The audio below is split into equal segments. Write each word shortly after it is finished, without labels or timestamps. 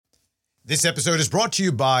This episode is brought to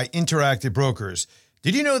you by Interactive Brokers.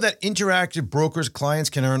 Did you know that Interactive Brokers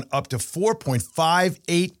clients can earn up to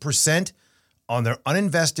 4.58% on their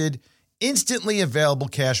uninvested, instantly available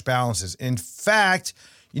cash balances? In fact,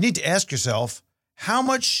 you need to ask yourself, how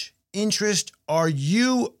much interest are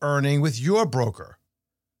you earning with your broker?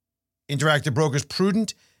 Interactive Brokers'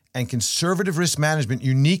 prudent and conservative risk management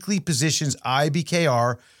uniquely positions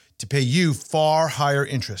IBKR to pay you far higher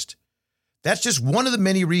interest. That's just one of the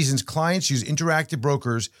many reasons clients use Interactive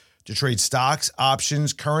Brokers to trade stocks,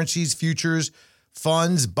 options, currencies, futures,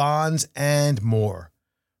 funds, bonds, and more.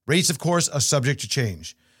 Rates, of course, are subject to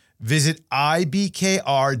change. Visit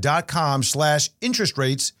ibkr.com/interest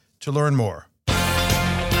rates to learn more.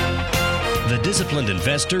 The Disciplined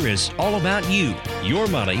Investor is all about you, your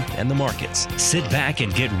money, and the markets. Sit back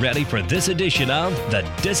and get ready for this edition of the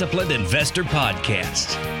Disciplined Investor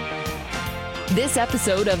Podcast. This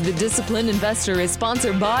episode of The Disciplined Investor is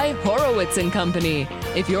sponsored by Horowitz & Company.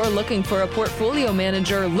 If you're looking for a portfolio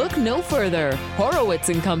manager, look no further. Horowitz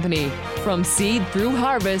 & Company. From seed through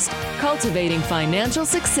harvest, cultivating financial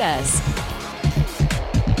success.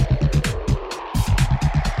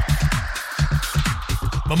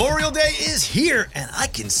 Memorial Day is here, and I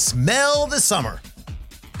can smell the summer.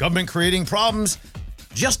 Government creating problems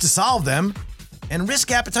just to solve them, and risk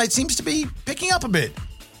appetite seems to be picking up a bit.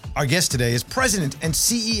 Our guest today is President and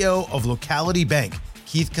CEO of Locality Bank,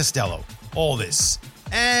 Keith Costello. All this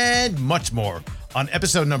and much more on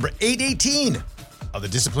episode number 818 of the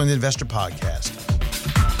Disciplined Investor Podcast.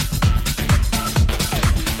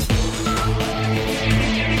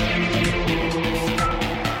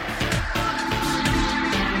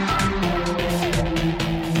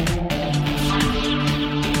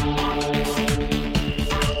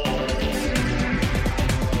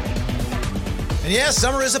 Yeah,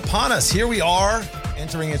 summer is upon us. Here we are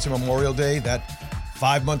entering into Memorial Day, that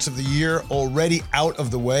 5 months of the year already out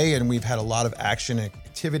of the way, and we've had a lot of action and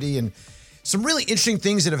activity and some really interesting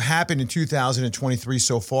things that have happened in 2023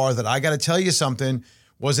 so far that I got to tell you something.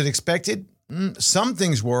 Was it expected? Some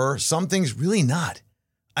things were, some things really not.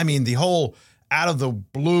 I mean, the whole out of the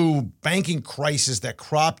blue banking crisis that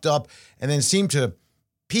cropped up and then seemed to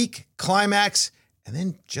peak, climax, and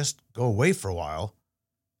then just go away for a while.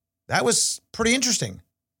 That was pretty interesting.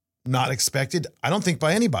 Not expected, I don't think,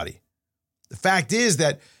 by anybody. The fact is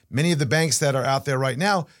that many of the banks that are out there right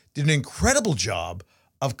now did an incredible job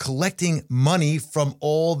of collecting money from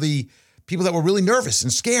all the people that were really nervous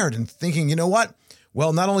and scared and thinking, you know what?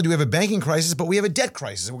 Well, not only do we have a banking crisis, but we have a debt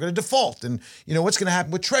crisis and we're going to default. And you know, what's going to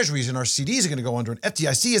happen with treasuries and our CDs are going to go under and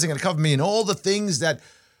FDIC isn't going to cover me and all the things that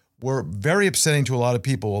were very upsetting to a lot of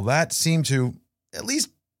people. Well, that seemed to, at least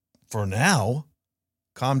for now,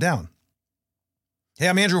 calm down. Hey,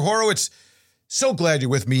 I'm Andrew Horowitz. So glad you're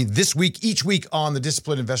with me this week, each week on the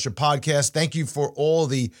Disciplined Investor Podcast. Thank you for all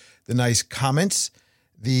the nice comments,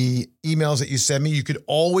 the emails that you send me. You could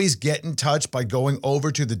always get in touch by going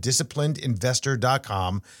over to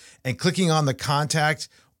thedisciplinedinvestor.com and clicking on the contact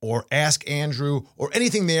or ask Andrew or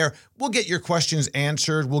anything there. We'll get your questions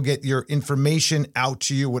answered. We'll get your information out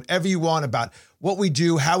to you, whatever you want about what we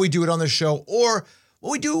do, how we do it on the show, or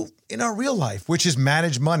what we do in our real life, which is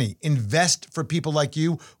manage money, invest for people like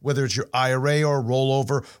you, whether it's your IRA or a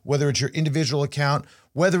rollover, whether it's your individual account,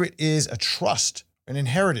 whether it is a trust, an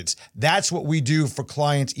inheritance. That's what we do for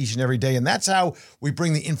clients each and every day. And that's how we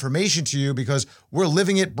bring the information to you because we're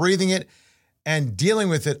living it, breathing it, and dealing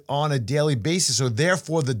with it on a daily basis. So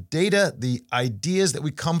therefore, the data, the ideas that we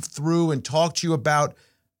come through and talk to you about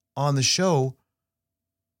on the show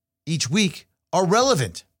each week are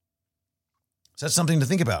relevant. So that's something to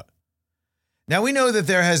think about. Now, we know that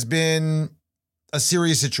there has been a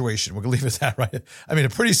serious situation. We're going to leave it at that, right? I mean, a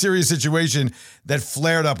pretty serious situation that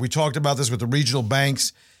flared up. We talked about this with the regional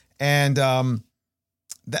banks, and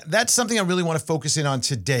that's something I really want to focus in on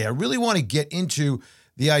today. I really want to get into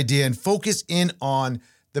the idea and focus in on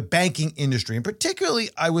the banking industry. And particularly,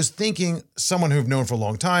 I was thinking someone who I've known for a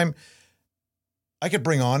long time, I could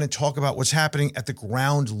bring on and talk about what's happening at the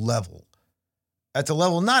ground level. At the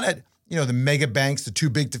level, not at the mega banks, the too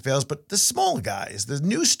big to fails, but the small guys, the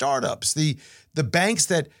new startups, the banks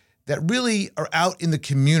that really are out in the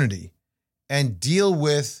community and deal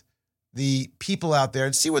with the people out there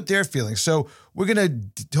and see what they're feeling. So we're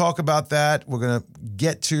going to talk about that. We're going to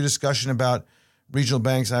get to discussion about regional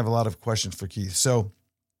banks. I have a lot of questions for Keith. So,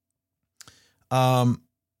 because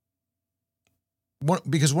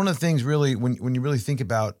one of the things really, when you really think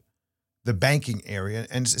about the banking area,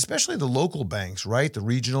 and especially the local banks, right? The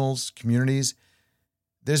regionals, communities.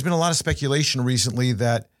 There's been a lot of speculation recently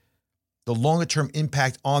that the longer term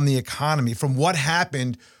impact on the economy from what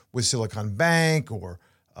happened with Silicon Bank or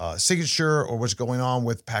Signature or what's going on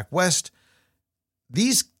with PacWest,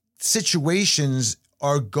 these situations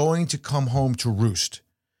are going to come home to roost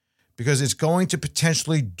because it's going to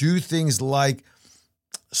potentially do things like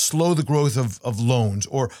slow the growth of loans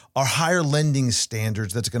or our higher lending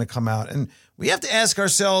standards that's going to come out. And we have to ask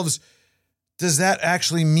ourselves, does that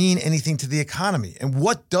actually mean anything to the economy? And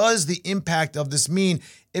what does the impact of this mean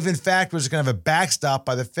if, in fact, we're just going to have a backstop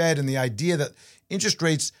by the Fed and the idea that interest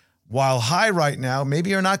rates, while high right now,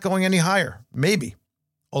 maybe are not going any higher? Maybe.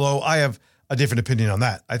 Although I have a different opinion on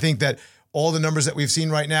that. I think that all the numbers that we've seen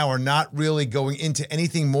right now are not really going into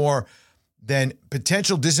anything more than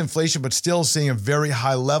potential disinflation, but still seeing a very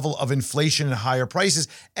high level of inflation and higher prices,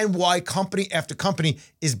 and why company after company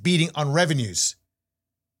is beating on revenues.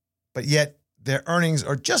 But yet their earnings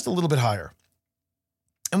are just a little bit higher.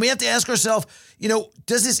 And we have to ask ourselves,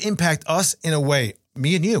 does this impact us in a way,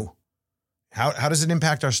 me and you? How does it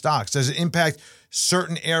impact our stocks? Does it impact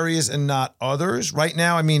certain areas and not others? Right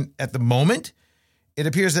now, at the moment, it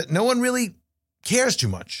appears that no one really cares too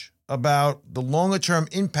much about the longer term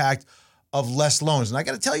impact of less loans. And I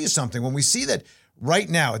got to tell you something, when we see that right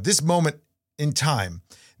now, at this moment in time,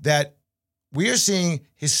 that we are seeing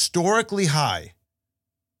historically high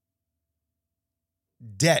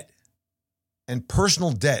debt and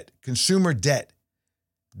personal debt, consumer debt,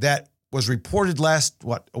 that was reported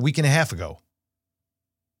a week and a half ago.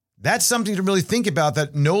 That's something to really think about,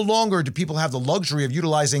 that no longer do people have the luxury of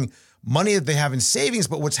utilizing money that they have in savings,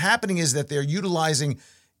 but what's happening is that they're utilizing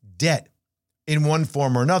debt in one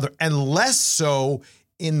form or another, and less so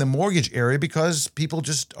in the mortgage area because people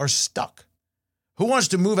just are stuck. Who wants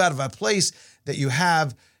to move out of a place that you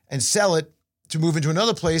have and sell it to move into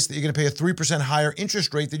another place that you're going to pay a 3% higher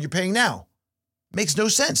interest rate than you're paying now? Makes no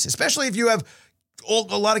sense, especially if you have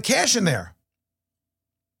a lot of cash in there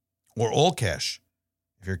or all cash.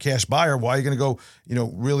 If you're a cash buyer, why are you going to go,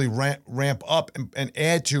 really ramp up and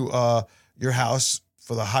add to your house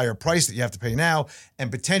for the higher price that you have to pay now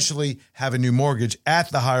and potentially have a new mortgage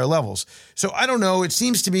at the higher levels? So I don't know. It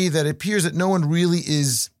seems to me that it appears that no one really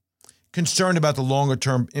is concerned about the longer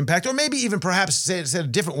term impact, or maybe even perhaps said a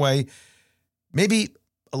different way. Maybe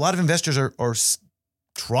a lot of investors are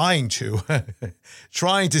trying to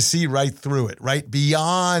see right through it, right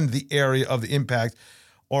beyond the area of the impact,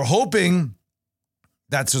 or hoping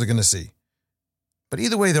that's what they're going to see. But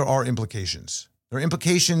either way, there are implications. There are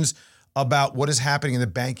implications about what is happening in the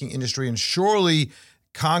banking industry, and surely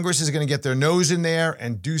Congress is going to get their nose in there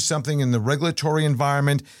and do something in the regulatory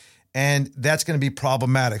environment, and that's going to be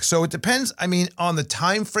problematic. So it depends, on the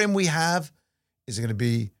time frame we have. Is it going to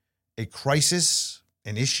be a crisis,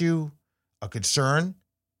 an issue, a concern,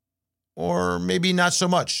 or maybe not so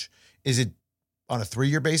much? Is it on a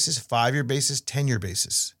 3-year basis, 5-year basis, 10-year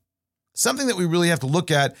basis? Something that we really have to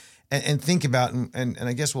look at and think about, and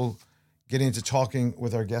I guess we'll get into talking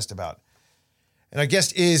with our guest about. And our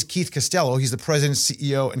guest is Keith Costello. He's the president,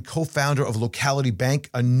 CEO, and co-founder of Locality Bank,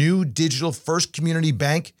 a new digital-first community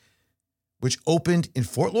bank which opened in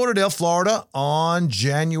Fort Lauderdale, Florida on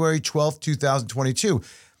January 12th, 2022.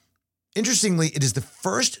 Interestingly, it is the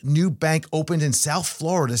first new bank opened in South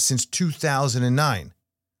Florida since 2009.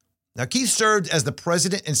 Now, Keith served as the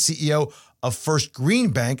president and CEO of First Green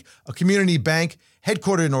Bank, a community bank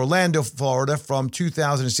headquartered in Orlando, Florida, from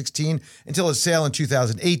 2016 until its sale in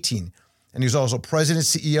 2018. And he was also president,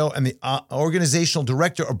 CEO, and the organizational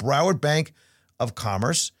director of Broward Bank of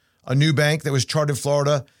Commerce, a new bank that was chartered in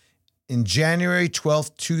Florida in January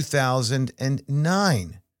 12th,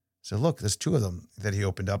 2009. So look, there's 2 of them that he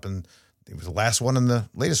opened up, and it was the last one and the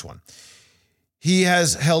latest one. He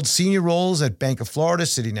has held senior roles at Bank of Florida,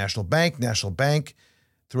 City National Bank,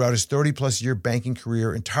 throughout his 30-plus year banking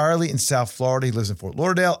career entirely in South Florida. He lives in Fort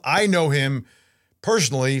Lauderdale. I know him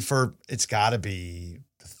personally for, it's got to be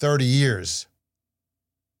 30 years.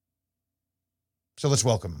 So let's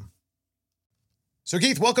welcome him. So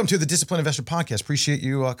Keith, welcome to the Disciplined Investor Podcast. Appreciate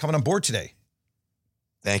you coming on board today.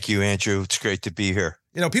 Thank you, Andrew. It's great to be here.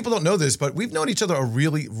 People don't know this, but we've known each other a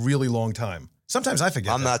really, really long time. Sometimes I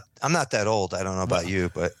forget. I'm not that old. I don't know about you,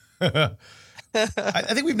 but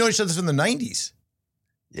I think we've known each other from the 90s.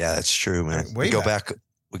 Yeah, that's true, man. We go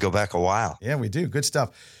back a while. Yeah, we do. Good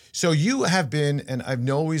stuff. So you have been, and I've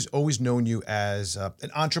always known you as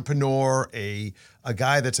an entrepreneur, a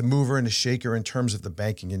guy that's a mover and a shaker in terms of the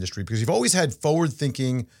banking industry, because you've always had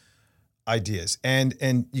forward-thinking ideas,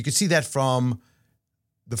 and you can see that from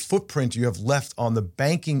the footprint you have left on the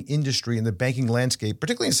banking industry and the banking landscape,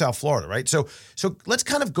 particularly in South Florida, right? So let's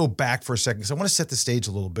kind of go back for a second, because I want to set the stage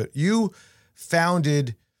a little bit. You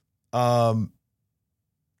founded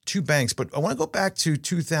 2 banks, but I want to go back to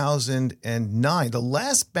 2009. The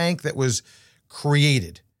last bank that was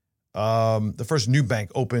created. The first new bank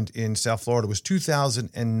opened in South Florida was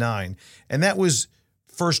 2009, and that was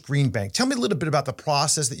First Green Bank. Tell me a little bit about the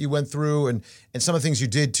process that you went through and some of the things you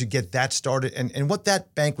did to get that started and what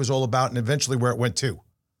that bank was all about and eventually where it went to.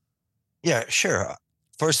 Yeah, sure.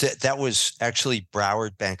 First, that was actually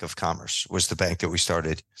Broward Bank of Commerce was the bank that we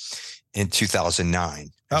started in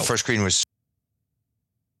 2009. Oh. First Green was...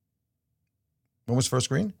 When was First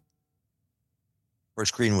Green?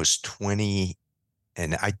 First Green was 20,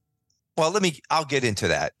 and I'll get into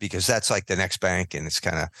that because that's like the next bank, and it's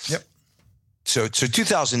kind of... Yep. So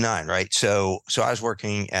 2009, right? So I was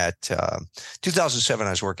working at 2007. I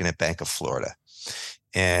was working at Bank of Florida,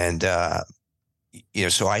 and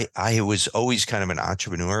so I was always kind of an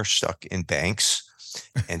entrepreneur stuck in banks,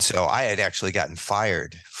 and so I had actually gotten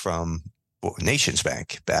fired from Nations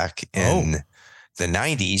Bank back in the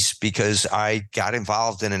 90s because I got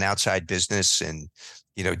involved in an outside business and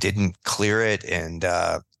didn't clear it and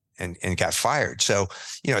got fired. So,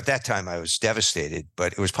 at that time I was devastated,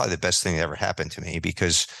 but it was probably the best thing that ever happened to me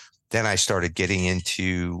because then I started getting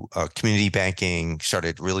into community banking,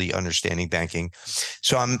 started really understanding banking.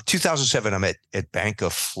 So 2007, I'm at Bank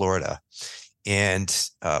of Florida, and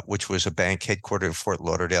which was a bank headquartered in Fort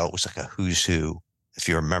Lauderdale. It was like a who's who, if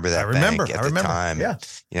you remember that bank at the time. Yeah.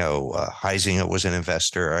 Heisinger was an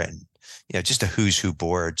investor, and just a who's who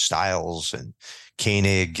board, Stiles and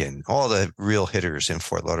Koenig and all the real hitters in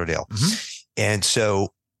Fort Lauderdale. Mm-hmm. And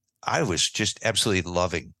so I was just absolutely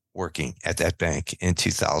loving working at that bank in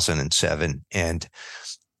 2007. And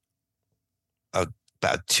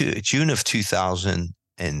about June of 2000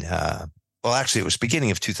 actually it was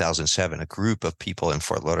beginning of 2007, a group of people in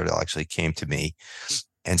Fort Lauderdale actually came to me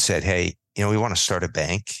and said, hey, we want to start a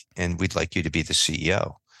bank and we'd like you to be the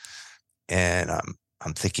CEO. And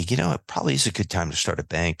I'm thinking, it probably is a good time to start a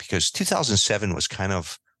bank because 2007 was kind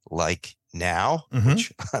of like now,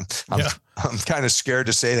 which I'm kind of scared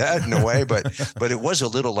to say that in a way, but it was a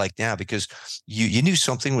little like now because you knew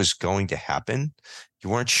something was going to happen. You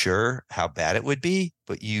weren't sure how bad it would be,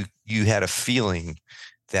 but you had a feeling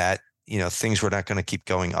that, things were not going to keep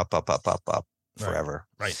going up forever.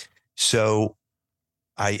 Right. So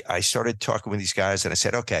I started talking with these guys and I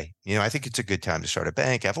said, okay, I think it's a good time to start a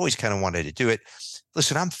bank. I've always kind of wanted to do it.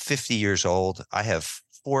 Listen, I'm 50 years old. I have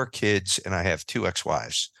 4 kids and I have 2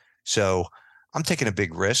 ex-wives. So I'm taking a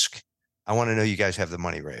big risk. I want to know you guys have the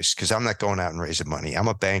money raised because I'm not going out and raising money. I'm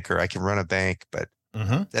a banker. I can run a bank, but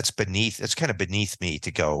that's kind of beneath me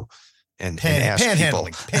to go and ask people.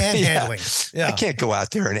 Panhandling. Yeah. I can't go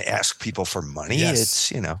out there and ask people for money.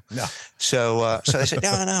 Yes. It's, No. So they said,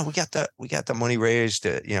 no, we got the money raised.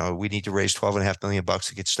 We need to raise $12.5 million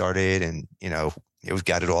to get started. And, we've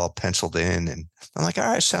got it all penciled in. And I'm like, all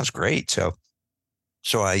right, sounds great. So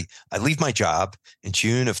I leave my job in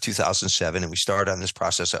June of 2007 and we start on this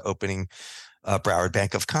process of opening Broward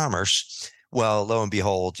Bank of Commerce. Well, lo and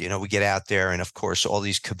behold, we get out there and of course, all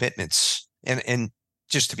these commitments and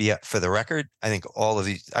just to be for the record, I think all of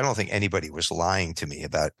these, I don't think anybody was lying to me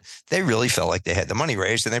about, they really felt like they had the money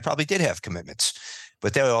raised and they probably did have commitments,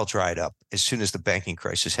 but they all dried up as soon as the banking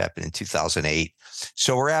crisis happened in 2008.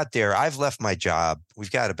 So we're out there. I've left my job.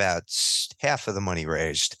 We've got about half of the money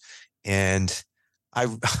raised and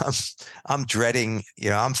I'm dreading,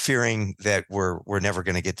 I'm fearing that we're never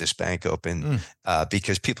going to get this bank open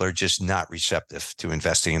because people are just not receptive to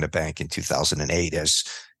investing in a bank in 2008 as,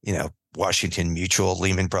 Washington Mutual,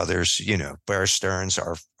 Lehman Brothers, Bear Stearns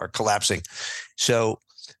are collapsing. So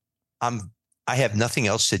I have nothing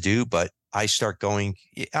else to do, but I start going,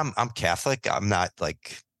 I'm Catholic. I'm not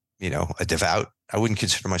like, a devout. I wouldn't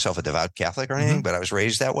consider myself a devout Catholic or anything, but I was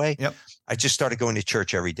raised that way. Yep. I just started going to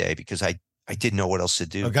church every day because I didn't know what else to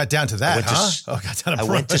do. Oh, got down to that, I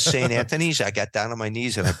went to St. Anthony's. I got down on my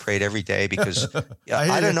knees and I prayed every day because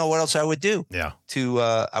I didn't know what else I would do. Yeah.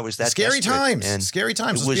 I was that scary desperate. times. And scary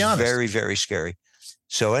times. It was very, very scary.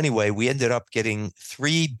 So anyway, we ended up getting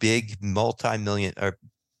 3 big multi-million or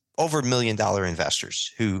over $1 million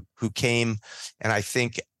investors who came. And I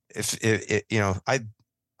think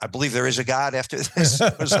I believe there is a God after this.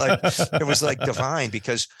 It was like divine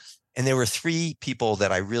because. And there were 3 people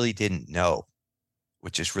that I really didn't know,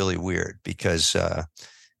 which is really weird because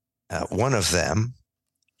one of them,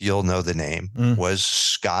 you'll know the name, was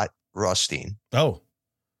Scott Rothstein. Oh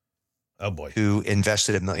boy. Who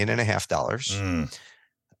invested $1.5 million.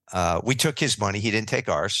 We took his money. He didn't take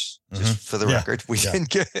ours, just for the record. We didn't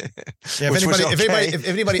get it. Yeah, if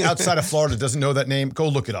anybody outside of Florida doesn't know that name, go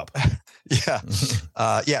look it up. Yeah.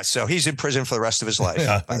 So he's in prison for the rest of his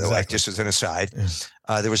life, by the way, just as an aside.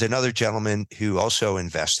 There was another gentleman who also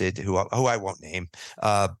invested, who I won't name,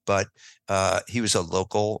 but he was a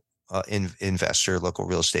local investor, local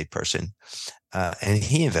real estate person, and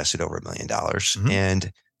he invested over $1 million.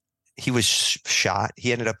 And he was shot.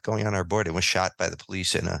 He ended up going on our board and was shot by the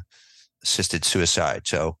police in a assisted suicide.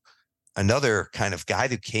 So another kind of guy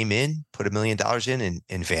that came in, put $1 million in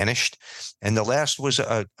and vanished. And the last was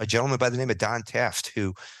a gentleman by the name of Don Taft,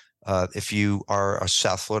 who, if you are a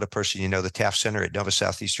South Florida person, you know the Taft Center at Nova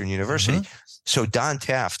Southeastern University. So Don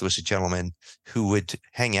Taft was a gentleman who would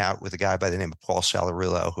hang out with a guy by the name of Paul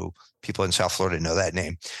Salarulo, who people in South Florida know that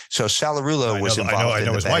name. So Salarulo was involved in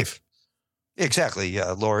the his bank. wife. Exactly.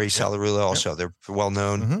 Lori Salarulo also. They're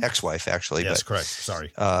well-known ex-wife, actually. Yes, correct.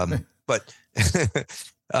 Sorry. But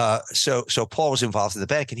so Paul was involved in the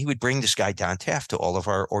bank, and he would bring this guy Don Taft to all of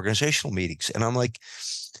our organizational meetings. And I'm like,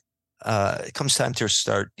 it comes time to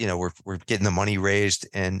start, we're getting the money raised.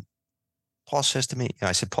 And Paul says to me,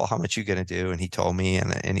 I said, Paul, how much you going to do? And he told me,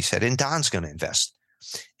 and he said, and Don's going to invest.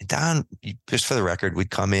 And Don, just for the record,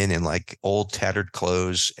 would come in like old tattered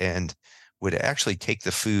clothes and would actually take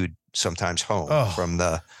the food sometimes home from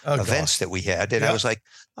the events that we had. And I was like,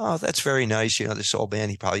 oh, that's very nice. This old man,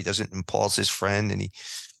 he probably doesn't, and Paul's his friend. And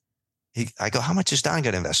I go, how much is Don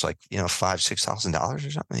going to invest? Like, $5,000-$6,000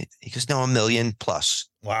 or something. He goes, no, $1 million plus.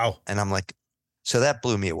 Wow. And I'm like, so that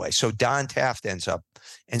blew me away. So Don Taft ends up,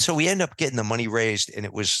 and so we end up getting the money raised, and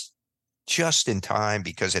it was just in time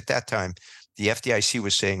because at that time, the FDIC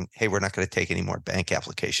was saying, hey, we're not going to take any more bank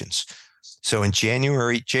applications. So in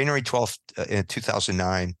January 12th, in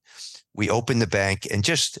 2009, we opened the bank. And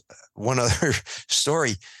just one other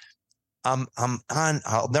story, I'll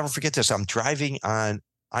never forget this. I'm driving on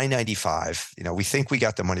I-95. We think we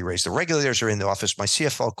got the money raised. The regulators are in the office. My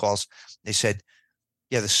CFO calls. They said,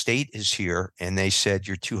 yeah, the state is here. And they said,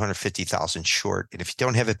 you're 250,000 short. And if you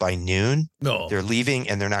don't have it by noon, they're leaving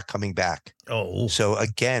and they're not coming back. Oh, so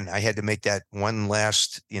again, I had to make that one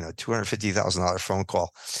last, $250,000 phone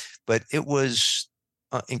call, but it was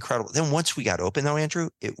incredible. Then once we got open though, Andrew,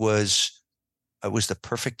 it was the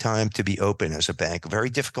perfect time to be open as a bank. Very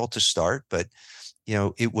difficult to start, but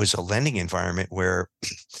it was a lending environment where,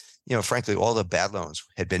 frankly, all the bad loans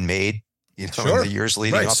had been made, in the years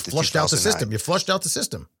leading up to flushed out the system. You flushed out the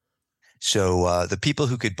system. So the people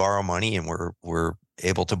who could borrow money and were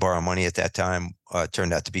able to borrow money at that time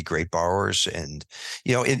turned out to be great borrowers. And,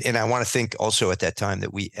 and I want to think also at that time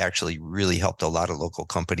that we actually really helped a lot of local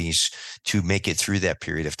companies to make it through that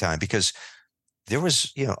period of time, because there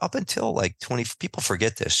was, up until like 20, people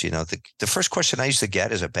forget this, the first question I used to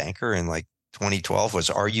get as a banker in like 2012 was,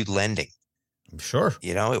 are you lending? Sure.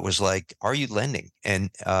 It was like, are you lending? And,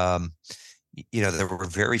 there were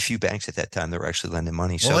very few banks at that time that were actually lending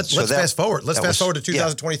money. Well, let's fast forward. Let's fast forward to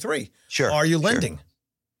 2023. Yeah. Sure. Are you lending? Sure.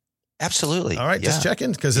 Absolutely. All right. Just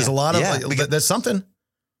checking, because there's a lot of, there's something.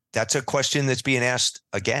 That's a question that's being asked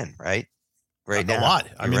again, right? Right now. A lot.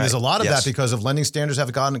 I mean, there's a lot of that because of lending standards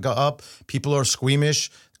have go up. People are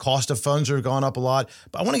squeamish. Cost of funds are gone up a lot.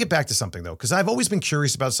 But I want to get back to something though, because I've always been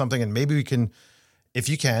curious about something, and maybe we can, if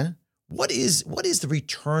you can, what is the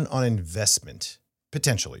return on investment?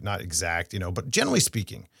 Potentially, not exact, but generally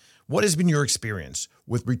speaking, what has been your experience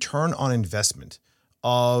with return on investment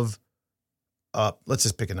of, let's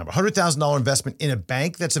just pick a number, $100,000 investment in a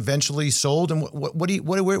bank that's eventually sold, and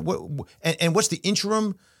and what's the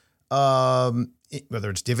interim, whether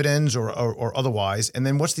it's dividends or otherwise, and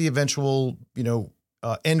then what's the eventual,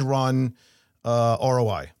 end run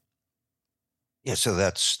ROI? Yeah, so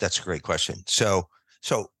that's a great question. So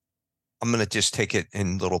I'm going to just take it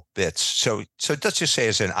in little bits. So let's just say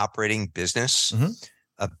as an operating business,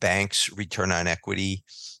 a bank's return on equity,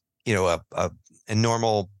 a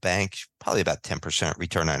normal bank, probably about 10%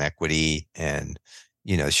 return on equity, and,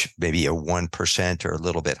 maybe a 1% or a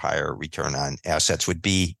little bit higher return on assets would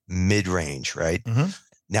be mid-range, right?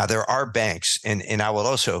 Now there are banks, and I will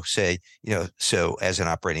also say, so as an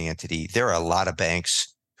operating entity, there are a lot of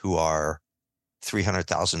banks who are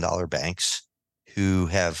 $300,000 banks who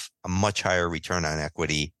have a much higher return on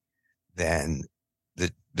equity than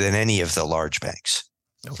any of the large banks.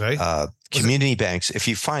 Okay. Community banks, if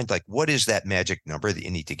you find what is that magic number that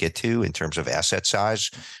you need to get to in terms of asset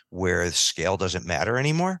size where the scale doesn't matter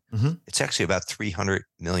anymore, it's actually about $300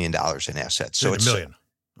 million in assets. So it's $1 million.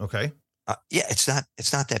 Okay. Yeah, it's not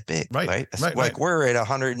that big, right? Right. We're at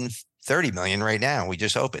 130 million right now. We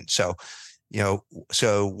just opened. So,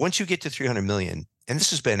 so once you get to 300 million, and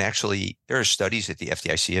this has been actually, there are studies that the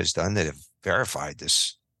FDIC has done that have verified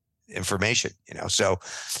this information, so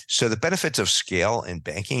the benefits of scale in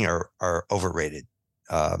banking are overrated.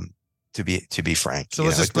 To be frank, so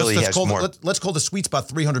let's call the sweet spot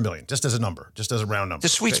 300 million, just as a number, just as a round number. The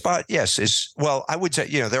sweet spot, yes, is I would say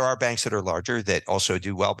there are banks that are larger that also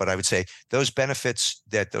do well, but I would say those benefits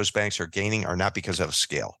that those banks are gaining are not because of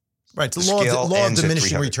scale. Right, it's the law of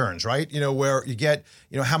diminishing returns, right? Where you get,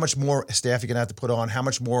 how much more staff you're going to have to put on, how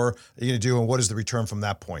much more are you going to do, and what is the return from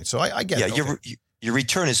that point? So I get it. Yeah, your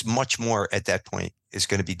return is much more at that point is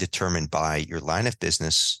going to be determined by your line of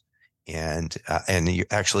business. And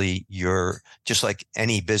you're just like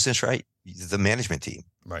any business, right? The management team,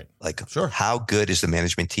 right? Like, sure. How good is the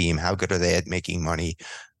management team? How good are they at making money?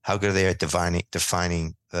 How good are they at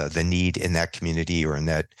defining the need in that community or in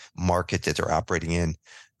that market that they're operating in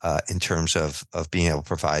terms of being able to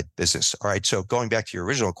provide business? All right. So going back to your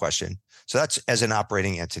original question, so that's as an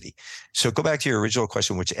operating entity. So go back to your original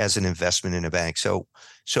question, which as an investment in a bank. So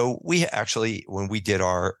we actually, when we did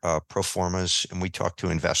our pro formas and we talked to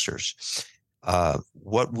investors,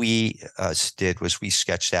 what we did was we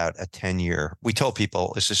sketched out a 10-year. We told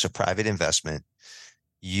people, this is a private investment.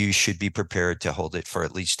 You should be prepared to hold it for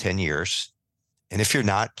at least 10 years. And if you're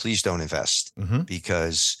not, please don't invest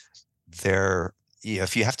because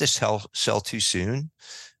if you have to sell too soon,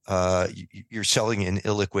 you're selling an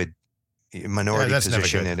illiquid minority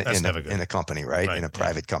position in a company, right? In a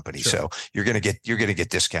private company. Sure. So you're going to get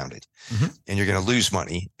discounted and you're going to lose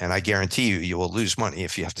money. And I guarantee you will lose money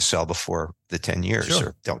if you have to sell before the 10 years. Sure.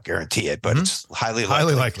 Or don't guarantee it, but it's highly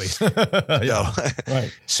likely. Yeah.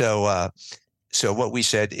 Right. So what we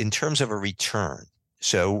said in terms of a return,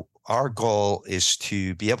 so our goal is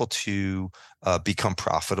to be able to become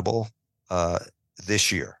profitable this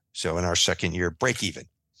year. So in our second year, break even.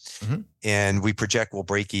 And we project we'll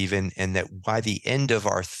break even, and that by the end of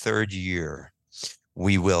our third year,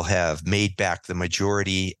 we will have made back the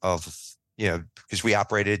majority of, because we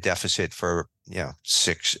operated a deficit for,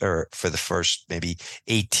 for the first maybe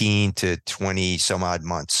 18 to 20 some odd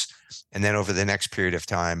months. And then over the next period of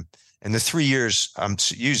time, and the 3 years I'm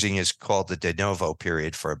using is called the de novo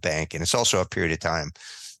period for a bank. And it's also a period of time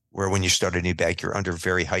where when you start a new bank, you're under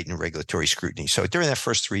very heightened regulatory scrutiny. So during that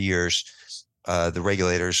first 3 years, the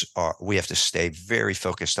regulators we have to stay very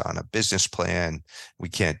focused on a business plan. We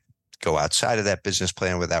can't go outside of that business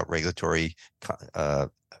plan without regulatory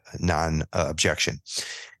non-objection.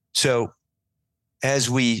 So as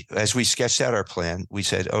we sketched out our plan, we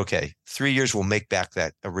said, okay, 3 years we'll make back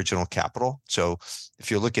that original capital. So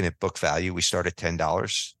if you're looking at book value, we start at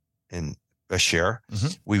 $10 in a share.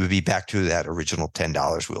 We would be back to that original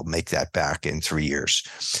 $10. We'll make that back in 3 years.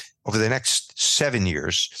 Over the next 7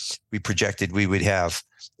 years, we projected we would have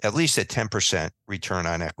at least a 10% return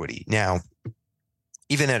on equity. Now,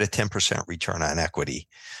 even at a 10% return on equity,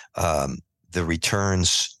 the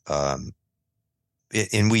returns, and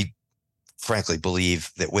we frankly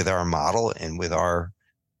believe that with our model and with our,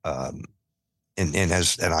 and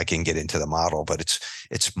I can get into the model, but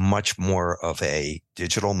it's much more of a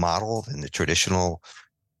digital model than the traditional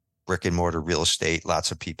brick and mortar real estate,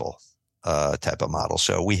 lots of people type of model.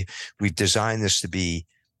 So we've designed this to be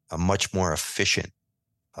a much more efficient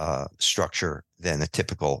structure than a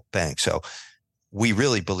typical bank. So we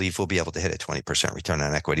really believe we'll be able to hit a 20% return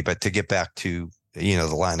on equity. But to get back to the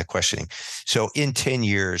line of questioning, so in 10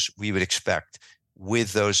 years we would expect,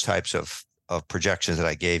 with those types of projections that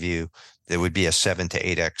I gave you, there would be a 7 to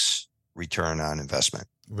 8x return on investment.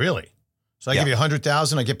 Really? So I give you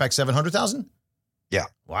 100,000, I get back 700,000? Yeah.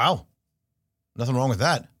 Wow. Nothing wrong with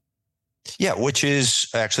that. Yeah, which is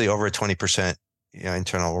actually over a 20%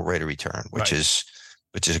 internal rate of return, which is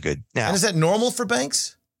a good. Now, and is that normal for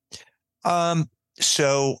banks?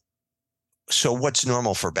 So what's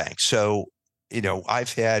normal for banks? So,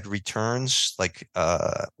 I've had returns like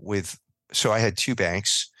so I had two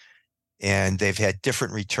banks and they've had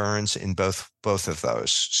different returns in both of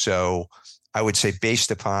those. So I would say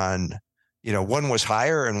based upon, one was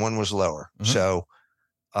higher and one was lower. So,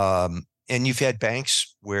 and you've had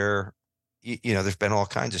banks where, there's been all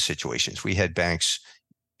kinds of situations. We had banks,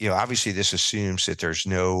 obviously this assumes that there's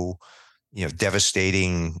no,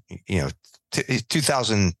 devastating,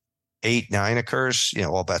 2008-9 occurs,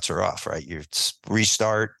 all bets are off, right? You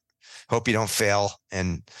restart, hope you don't fail,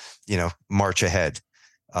 and, march ahead.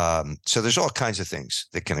 So there's all kinds of things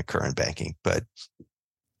that can occur in banking, but.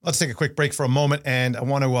 Let's take a quick break for a moment. And I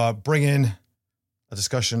want to bring in a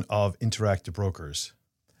discussion of Interactive Brokers.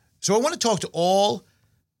 So I want to talk to all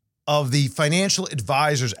of the financial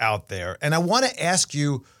advisors out there. And I want to ask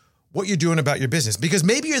you what you're doing about your business, because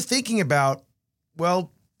maybe you're thinking about,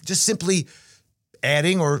 just simply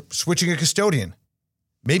adding or switching a custodian.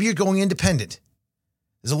 Maybe you're going independent.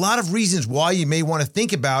 There's a lot of reasons why you may want to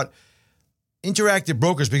think about Interactive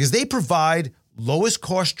Brokers, because they provide lowest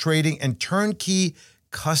cost trading and turnkey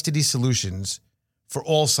custody solutions for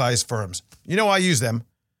all size firms. You know, I use them,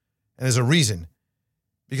 and there's a reason.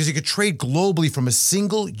 Because you could trade globally from a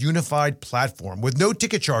single unified platform with no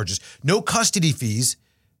ticket charges, no custody fees,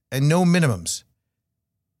 and no minimums.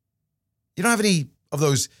 You don't have any of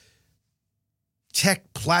those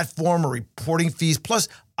tech platform or reporting fees. Plus,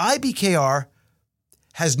 IBKR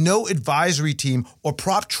has no advisory team or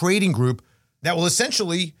prop trading group that will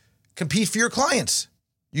essentially compete for your clients.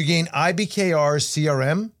 You gain IBKR's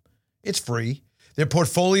CRM. It's free. Their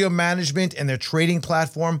portfolio management and their trading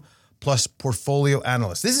platform, plus portfolio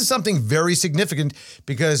analysts. This is something very significant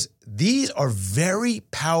because these are very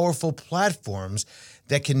powerful platforms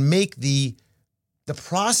that can make the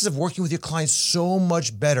process of working with your clients so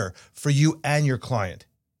much better for you and your client.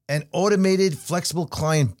 And automated, flexible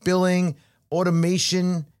client billing,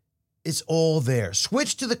 automation, it's all there.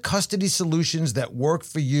 Switch to the custody solutions that work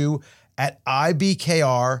for you at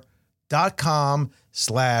ibkr.com/RIA.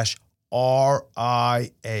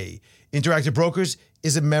 Interactive Brokers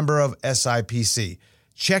is a member of SIPC.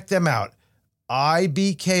 Check them out,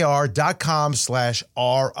 ibkr.com/RIA.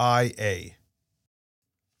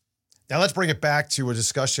 Now let's bring it back to a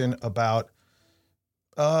discussion about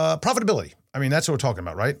profitability. I mean, that's what we're talking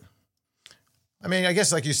about, right? I mean, I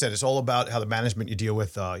guess like you said, it's all about how the management you deal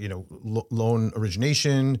with, loan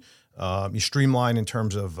origination. You streamline in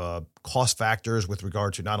terms of cost factors with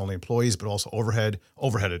regard to not only employees, but also overhead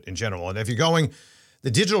in general. And if you're going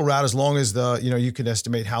the digital route, as long as you can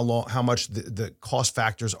estimate how much the cost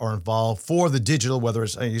factors are involved for the digital, whether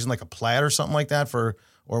it's using like a Plaid or something like that or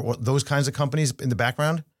those kinds of companies in the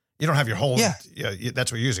background. You don't have your whole, that's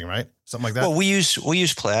what you're using, right? Something like that. Well, we use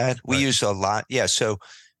Plaid. We use a lot. Yeah. So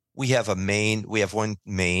we have one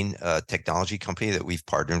main technology company that we've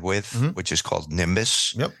partnered with, which is called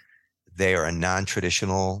Nimbus. Yep. They are a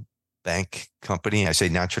non-traditional bank company. I say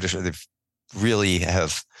non-traditional. They really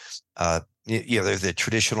have, they're the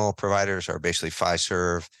traditional providers are basically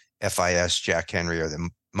Fiserv, FIS, Jack Henry are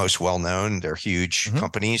the most well-known. They're huge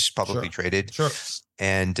companies, publicly traded. Sure.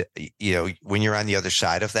 And, when you're on the other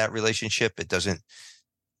side of that relationship,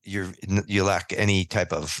 you lack any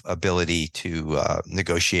type of ability to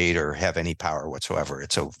negotiate or have any power whatsoever.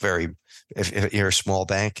 It's if you're a small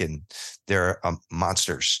bank and they're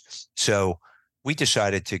monsters. So we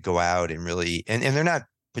decided to go out and really, and they're not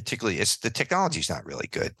particularly, the technology's not really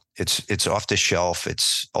good. It's off the shelf.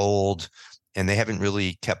 It's old, and they haven't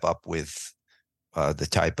really kept up with the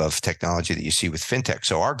type of technology that you see with fintech.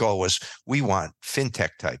 So our goal was, we want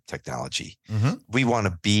fintech type technology. We want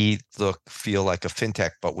to feel like a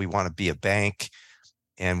fintech, but we want to be a bank,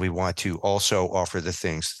 and we want to also offer the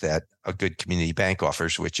things that a good community bank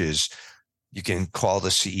offers, which is you can call the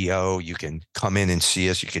CEO, you can come in and see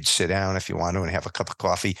us, you could sit down if you want to and have a cup of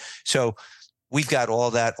coffee. So we've got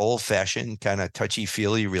all that old fashioned kind of touchy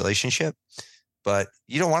feely relationship. But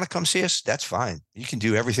you don't want to come see us? That's fine. You can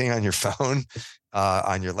do everything on your phone,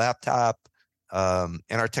 on your laptop, and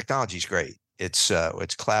our technology is great. It's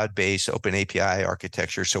cloud-based, open API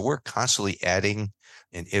architecture. So we're constantly adding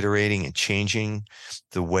and iterating and changing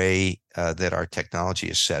the way that our technology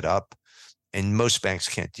is set up. And most banks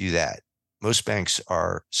can't do that. Most banks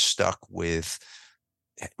are stuck with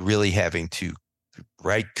really having to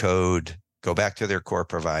write code, go back to their core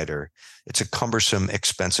provider. It's a cumbersome,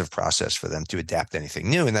 expensive process for them to adapt anything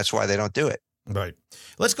new, and that's why they don't do it. Right.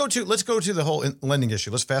 Let's go to the whole lending issue.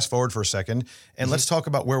 Let's fast forward for a second, and let's talk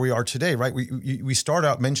about where we are today. Right. We start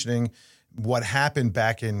out mentioning what happened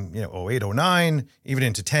back in 08, 09, even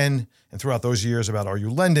into 10, and throughout those years about Are You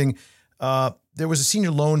Lending? There was a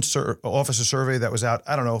senior loan officer survey that was out,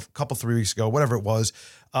 I don't know, a couple, 3 weeks ago, whatever it was.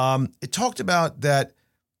 It talked about that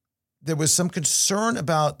there was some concern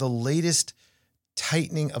about the latest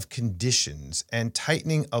tightening of conditions and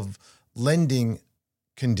tightening of lending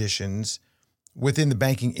conditions within the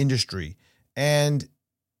banking industry. And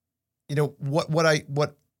what I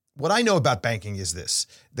know about banking is this,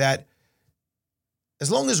 that as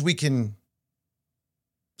long as we can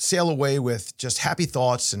sail away with just happy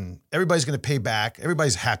thoughts and everybody's going to pay back,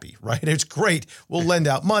 everybody's happy, right? It's great. We'll lend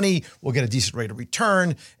out money, we'll get a decent rate of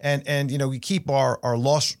return, and we keep our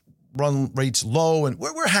loss run rates low, and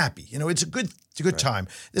we're happy. It's a good time.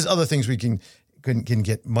 There's other things we can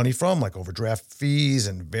get money from, like overdraft fees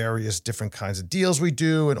and various different kinds of deals we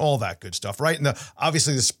do and all that good stuff, right? And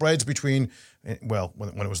obviously the spreads between, when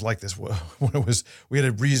it was like this, we had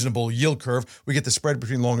a reasonable yield curve, we get the spread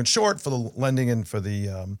between long and short for the lending and for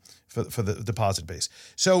the deposit base.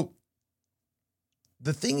 So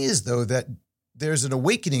the thing is, though, that there's an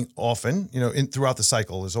awakening often, throughout the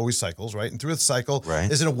cycle. There's always cycles, right? And through the cycle,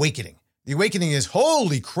 there's an awakening. The awakening is,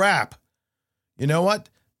 holy crap, you know what?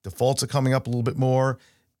 Defaults are coming up a little bit more.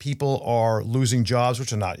 People are losing jobs,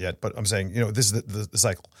 which are not yet, but I'm saying, this is the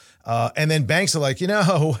cycle. And then banks are like,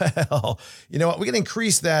 well, you know what? We can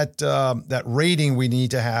increase that that rating we need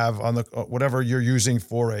to have on the whatever you're using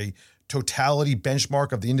for a totality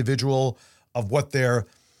benchmark of the individual of what their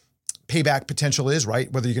payback potential is,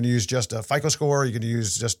 right? Whether you're going to use just a FICO score, or you're going to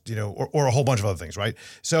use just, or a whole bunch of other things, right?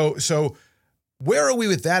 So where are we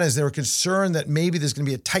with that? Is there a concern that maybe there's going to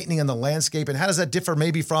be a tightening on the landscape? And how does that differ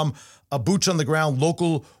maybe from a boots on the ground,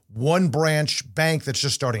 local, one branch bank that's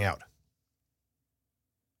just starting out?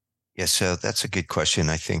 Yeah, so that's a good question.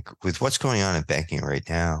 I think with what's going on in banking right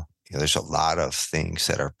now, there's a lot of things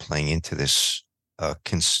that are playing into this. Why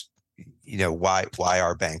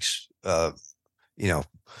are banks,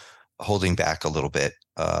 holding back a little bit?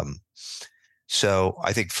 So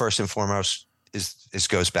I think first and foremost is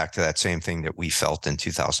goes back to that same thing that we felt in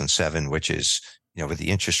 2007, which is with the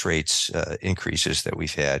interest rates increases that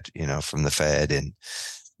we've had, from the Fed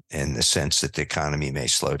and the sense that the economy may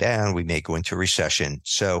slow down, we may go into recession.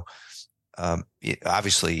 So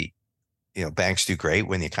obviously, banks do great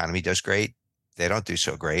when the economy does great. They don't do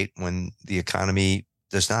so great when the economy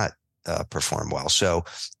does not perform well. So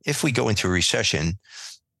if we go into a recession,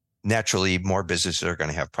 naturally more businesses are going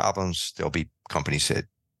to have problems. There'll be companies that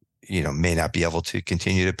may not be able to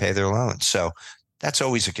continue to pay their loans. So that's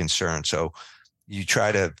always a concern. So you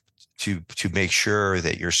try to make sure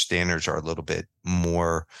that your standards are a little bit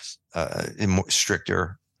more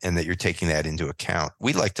stricter and that you're taking that into account.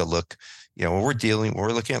 We like to look, when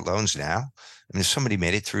we're looking at loans now. I mean, if somebody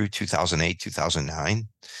made it through 2008, 2009,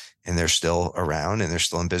 and they're still around and they're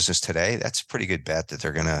still in business today, that's a pretty good bet that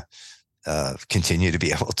they're going to continue to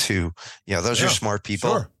be able to, those are smart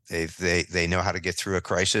people. Sure. They know how to get through a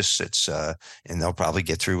crisis. And they'll probably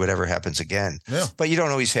get through whatever happens again. Yeah. But you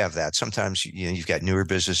don't always have that. Sometimes you've got newer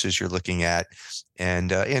businesses you're looking at,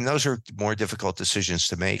 and those are more difficult decisions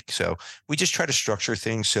to make. So we just try to structure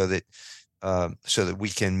things so that we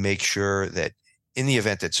can make sure that in the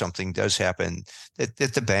event that something does happen, that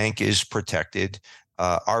the bank is protected.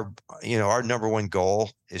 Our number one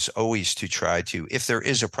goal is always to try to, if there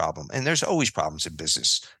is a problem, and there's always problems in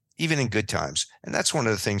business, even in good times. And that's one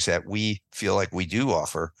of the things that we feel like we do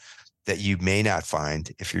offer that you may not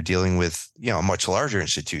find if you're dealing with, a much larger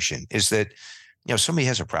institution, is that, somebody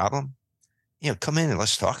has a problem, come in and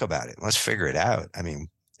let's talk about it. Let's figure it out. I mean,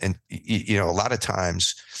 and a lot of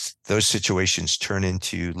times those situations turn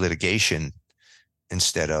into litigation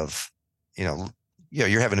instead of,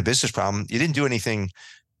 you're having a business problem. You didn't do anything,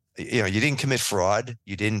 you didn't commit fraud.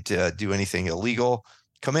 You didn't do anything illegal.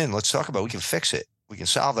 Come in, let's talk about it. We can fix it. We can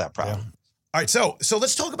solve that problem. Yeah. All right. So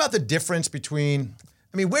let's talk about the difference between,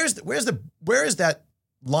 where is that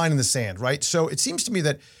line in the sand, right? So it seems to me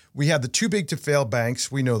that we have the too big to fail banks.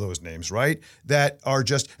 We know those names, right? That are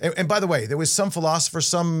just, and by the way, there was some philosopher,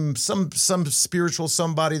 some spiritual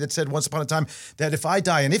somebody that said once upon a time that if I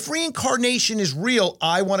die and if reincarnation is real,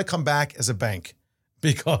 I want to come back as a bank.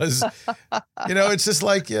 Because, it's just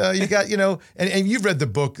like, you got, and you've read the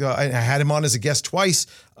book. I had him on as a guest twice,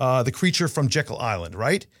 The Creature from Jekyll Island,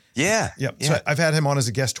 right? Yeah. Yeah. So I've had him on as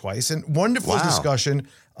a guest twice, and wonderful discussion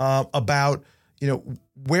about,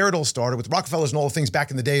 where it all started with Rockefellers and all the things back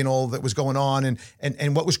in the day and all that was going on.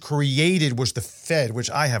 And what was created was the Fed, which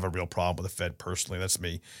I have a real problem with the Fed personally. That's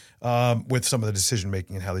me, with some of the decision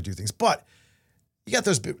making and how they do things. But you got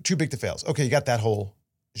those too big to fails. Okay. You got that whole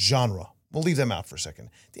genre. We'll leave them out for a second.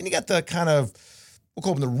 Then you got the kind of, we'll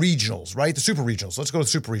call them the regionals, right? The super regionals. Let's go to the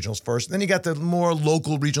super regionals first. And then you got the more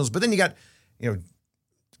local regionals, but then you got,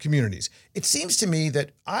 communities. It seems to me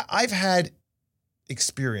that I've had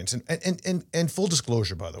experience and full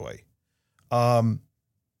disclosure, by the way.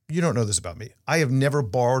 You don't know this about me. I have never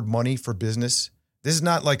borrowed money for business. This is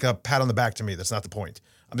not like a pat on the back to me. That's not the point.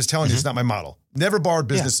 I'm just telling you, it's not my model. Never borrowed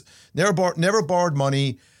business. Yeah. Never borrowed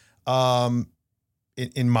money.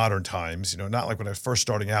 In modern times, not like when I was first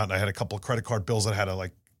starting out and I had a couple of credit card bills that I had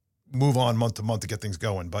to move on month to month to get things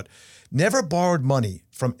going, but never borrowed money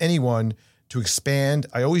from anyone to expand.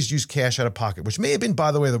 I always used cash out of pocket, which may have been,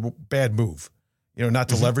 by the way, the bad move, not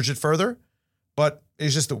to leverage it further, but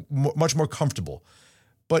it's just much more comfortable.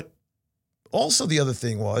 But also the other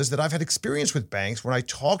thing was that I've had experience with banks when I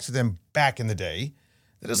talked to them back in the day,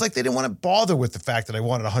 that it was like they didn't want to bother with the fact that I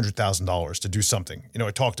wanted $100,000 to do something.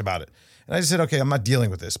 I talked about it. And I just said, okay, I'm not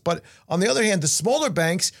dealing with this. But on the other hand, the smaller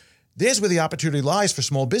banks, there's where the opportunity lies for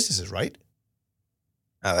small businesses, right?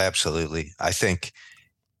 Oh, absolutely. I think,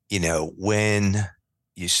 when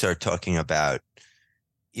you start talking about,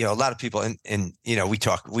 a lot of people, and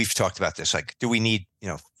we've talked about this, like, do we need,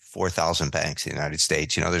 4,000 banks in the United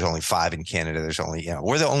States. There's only 5 in Canada. There's only,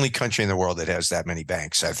 we're the only country in the world that has that many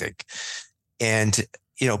banks, I think. And,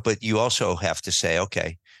 but you also have to say,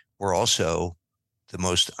 okay, we're also the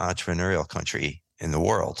most entrepreneurial country in the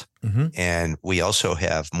world. Mm-hmm. And we also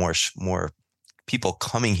have more people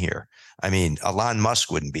coming here. I mean, Elon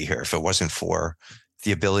Musk wouldn't be here if it wasn't for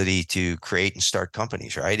the ability to create and start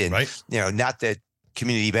companies, right? And, right. Not that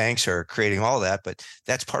community banks are creating all that, but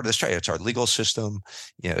that's part of the strategy. It's our legal system,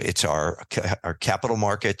 it's our capital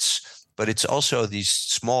markets, but it's also these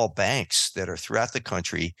small banks that are throughout the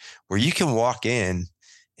country where you can walk in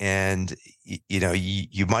and,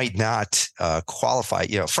 you might not qualify.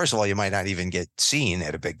 First of all, you might not even get seen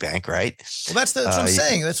at a big bank, right? Well, that's what I'm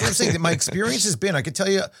saying. That's what I'm saying. My experience has been, I could tell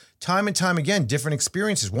you time and time again, different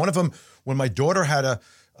experiences. One of them, when my daughter had to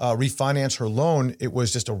refinance her loan, it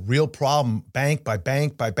was just a real problem, bank by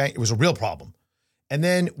bank by bank. It was a real problem. And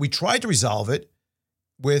then we tried to resolve it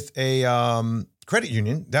with a credit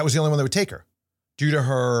union. That was the only one that would take her due to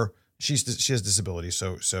her, she has disability.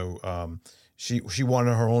 So she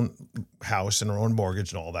wanted her own house and her own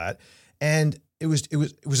mortgage and all that. And it was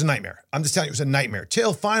a nightmare. I'm just telling you, it was a nightmare.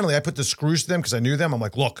 Till finally I put the screws to them because I knew them. I'm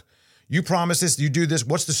like, look, you promised this, you do this.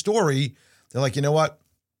 What's the story? They're like, you know what?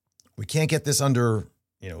 We can't get this under,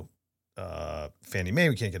 Fannie Mae.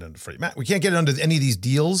 We can't get it under Freddie Mac. We can't get it under any of these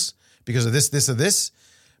deals because of this, or this,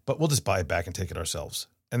 but we'll just buy it back and take it ourselves.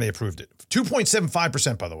 And they approved it.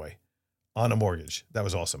 2.75%, by the way, on a mortgage. That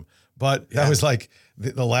was awesome. But that was like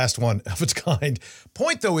the last one of its kind.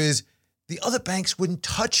 Point, though, is the other banks wouldn't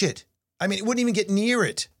touch it. I mean, it wouldn't even get near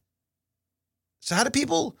it. So how do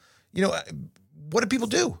people, what do people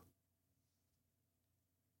do?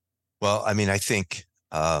 Well, I mean, I think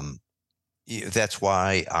that's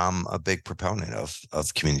why I'm a big proponent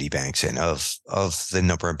of community banks and of the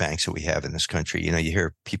number of banks that we have in this country. You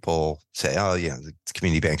hear people say, oh, the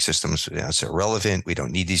community bank systems, it's irrelevant. We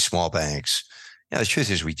don't need these small banks. The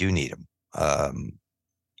truth is we do need them.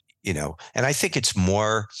 And I think it's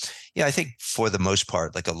more, I think for the most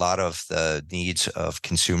part, like a lot of the needs of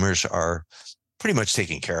consumers are pretty much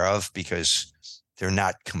taken care of because they're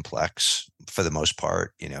not complex for the most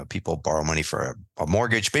part. People borrow money for a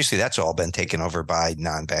mortgage. Basically, that's all been taken over by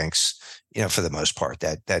non-banks, for the most part,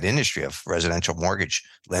 that industry of residential mortgage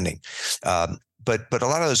lending. But a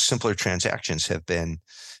lot of those simpler transactions have been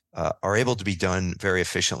are able to be done very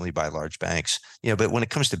efficiently by large banks. But when it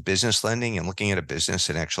comes to business lending and looking at a business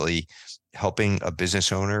and actually helping a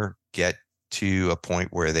business owner get to a point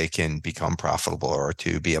where they can become profitable or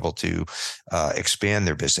to be able to expand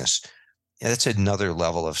their business, that's another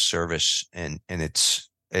level of service, and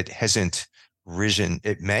it hasn't risen.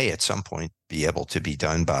 It may at some point be able to be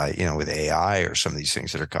done by, with AI or some of these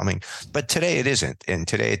things that are coming. But today it isn't. And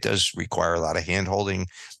today it does require a lot of hand holding.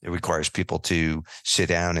 It requires people to sit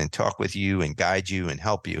down and talk with you and guide you and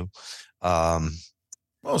help you. Well,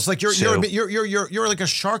 it's like you're like a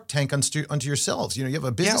Shark Tank unto yourselves. You have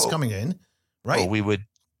a business coming in, right? Well,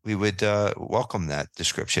 we would welcome that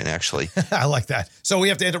description, actually. I like that. So we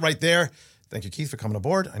have to end it right there. Thank you, Keith, for coming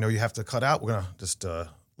aboard. I know you have to cut out. We're going to just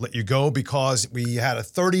let you go because we had a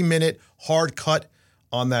 30-minute hard cut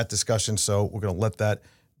on that discussion. So we're going to let that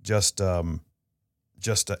just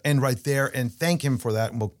end right there and thank him for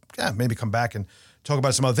that. And we'll maybe come back and talk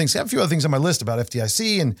about some other things. I have a few other things on my list about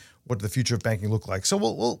FDIC and what the future of banking look like. So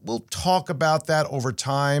we'll talk about that over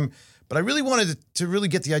time. But I really wanted to really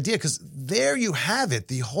get the idea because there you have it,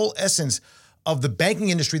 the whole essence of the banking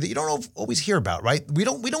industry that you don't always hear about, right? We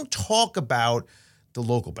don't talk about the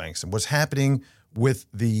local banks and what's happening with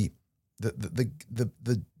the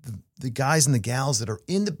guys and the gals that are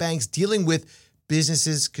in the banks dealing with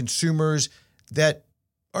businesses, consumers that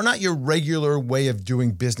are not your regular way of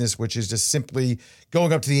doing business, which is just simply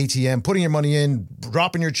going up to the ATM, putting your money in,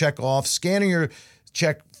 dropping your check off, scanning your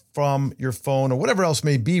check from your phone or whatever else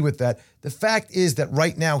may be with that. The fact is that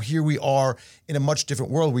right now, here we are in a much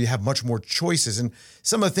different world where you have much more choices. And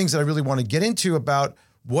some of the things that I really want to get into about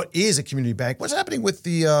what is a community bank, what's happening with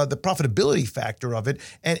the profitability factor of it,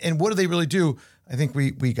 and what do they really do, I think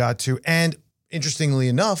we got to. And interestingly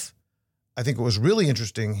enough, I think what was really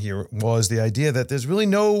interesting here was the idea that there's really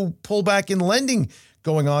no pullback in lending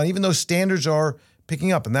going on, even though standards are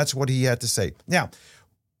picking up. And that's what he had to say. Now,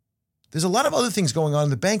 there's a lot of other things going on in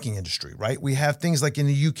the banking industry, right? We have things like in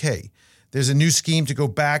the UK, there's a new scheme to go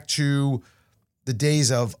back to the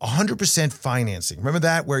days of 100% financing. Remember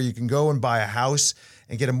that, where you can go and buy a house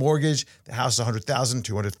and get a mortgage. The house is 100,000,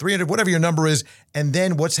 200, 300, whatever your number is. And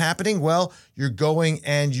then what's happening? Well, you're going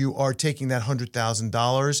and you are taking that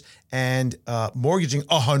 $100,000 and mortgaging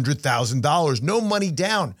 $100,000. No money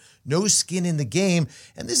down, no skin in the game.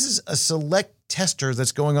 And this is a select tester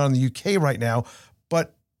that's going on in the UK right now.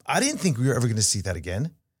 But I didn't think we were ever going to see that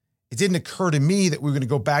again. It didn't occur to me that we were going to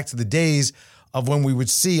go back to the days of when we would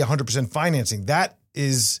see 100% financing. That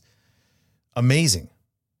is amazing.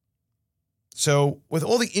 So with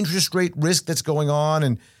all the interest rate risk that's going on,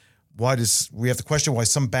 and we have to question why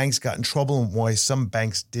some banks got in trouble and why some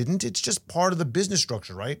banks didn't. It's just part of the business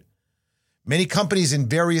structure, right? Many companies in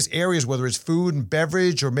various areas, whether it's food and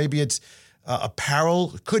beverage or maybe it's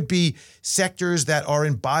apparel, could be sectors that are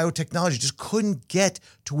in biotechnology, just couldn't get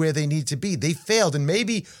to where they need to be. They failed. And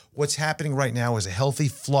maybe what's happening right now is a healthy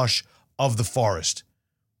flush of the forest.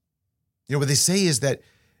 You know, what they say is that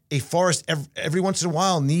a forest every once in a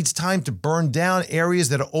while needs time to burn down areas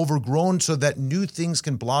that are overgrown so that new things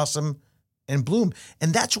can blossom and bloom.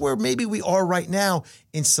 And that's where maybe we are right now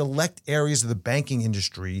in select areas of the banking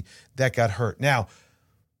industry that got hurt. Now,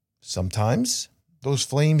 sometimes those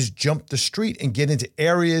flames jump the street and get into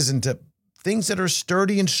areas, into things that are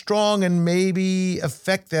sturdy and strong and maybe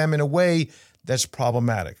affect them in a way that's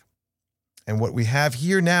problematic. And what we have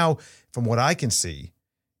here now, from what I can see,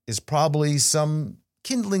 is probably some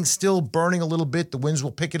kindling still burning a little bit. The winds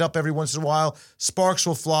will pick it up every once in a while. Sparks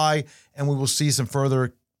will fly, and we will see some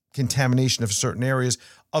further contamination of certain areas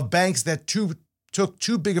of banks that took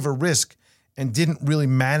too big of a risk and didn't really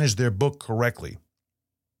manage their book correctly.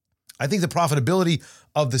 I think the profitability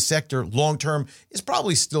of the sector long-term is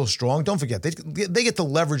probably still strong. Don't forget, they get to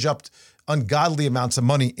leverage up ungodly amounts of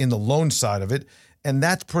money in the loan side of it, and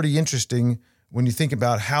that's pretty interesting when you think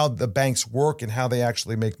about how the banks work and how they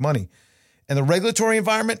actually make money. And the regulatory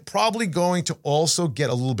environment probably going to also get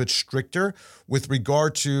a little bit stricter with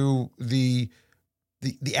regard to the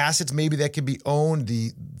assets maybe that can be owned,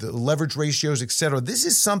 the leverage ratios, et cetera. This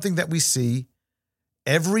is something that we see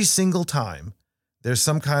every single time there's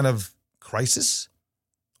some kind of crisis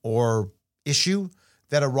or issue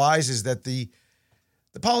that arises, that the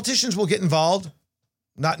politicians will get involved,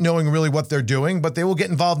 not knowing really what they're doing, but they will get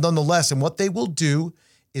involved nonetheless. And what they will do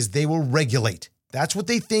is they will regulate. That's what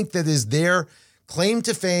they think that is their claim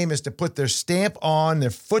to fame, is to put their stamp on, their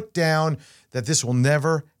foot down, that this will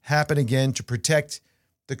never happen again, to protect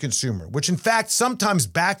the consumer, which in fact sometimes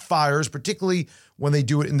backfires, particularly when they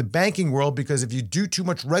do it in the banking world, because if you do too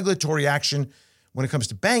much regulatory action when it comes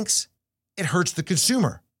to banks, it hurts the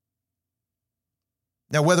consumer.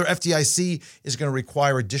 Now, whether FDIC is going to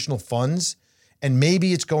require additional funds, and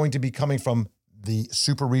maybe it's going to be coming from the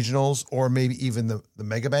super regionals or maybe even the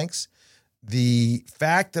mega banks, the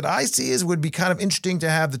fact that I see is would be kind of interesting to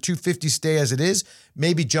have the 250 stay as it is,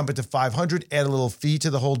 maybe jump it to 500, add a little fee to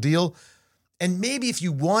the whole deal. And maybe if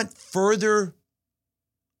you want further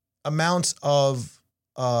amounts of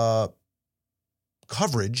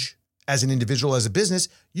coverage as an individual, as a business,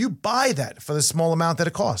 you buy that for the small amount that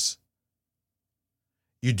it costs.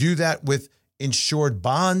 You do that with insured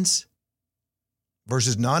bonds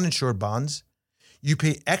versus non-insured bonds. You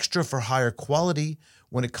pay extra for higher quality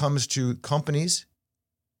when it comes to companies.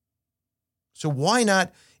 So why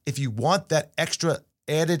not, if you want that extra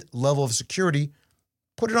added level of security,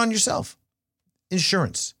 put it on yourself?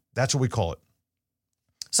 Insurance. That's what we call it.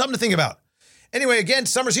 Something to think about. Anyway, again,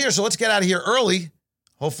 summer's here, so let's get out of here early.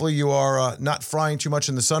 Hopefully you are not frying too much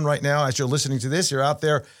in the sun right now as you're listening to this. You're out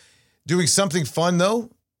there doing something fun,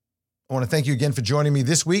 though. I want to thank you again for joining me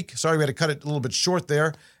this week. Sorry we had to cut it a little bit short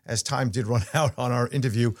there, as time did run out on our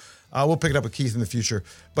interview. We'll pick it up with Keith in the future.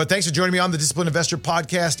 But thanks for joining me on the Disciplined Investor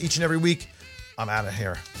podcast each and every week. I'm out of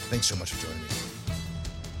here. Thanks so much for joining me.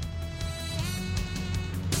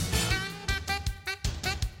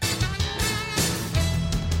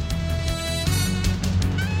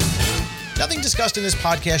 Nothing discussed in this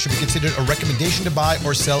podcast should be considered a recommendation to buy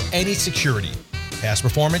or sell any security. Past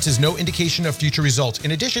performance is no indication of future results.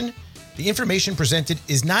 In addition, the information presented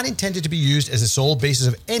is not intended to be used as the sole basis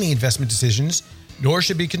of any investment decisions, nor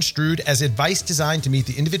should be construed as advice designed to meet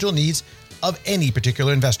the individual needs of any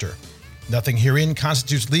particular investor. Nothing herein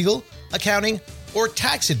constitutes legal, accounting, or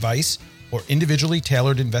tax advice or individually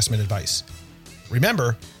tailored investment advice.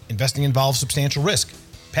 Remember, investing involves substantial risk.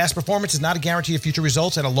 Past performance is not a guarantee of future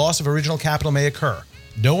results, and a loss of original capital may occur.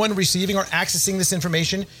 No one receiving or accessing this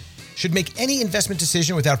information should make any investment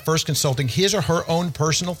decision without first consulting his or her own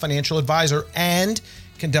personal financial advisor and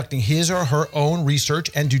conducting his or her own research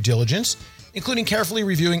and due diligence, including carefully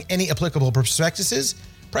reviewing any applicable prospectuses,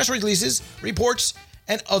 press releases, reports,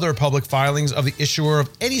 and other public filings of the issuer of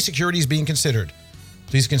any securities being considered.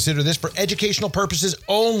 Please consider this for educational purposes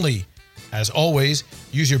only. As always,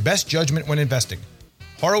 use your best judgment when investing.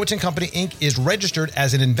 Horowitz & Company, Inc. is registered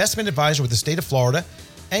as an investment advisor with the state of Florida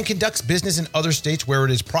and conducts business in other states where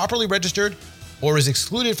it is properly registered or is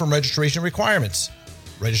excluded from registration requirements.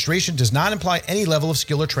 Registration does not imply any level of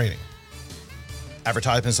skill or training.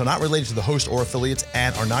 Advertisements are not related to the host or affiliates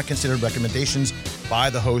and are not considered recommendations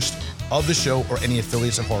by the host of the show or any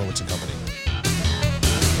affiliates of Horowitz & Company.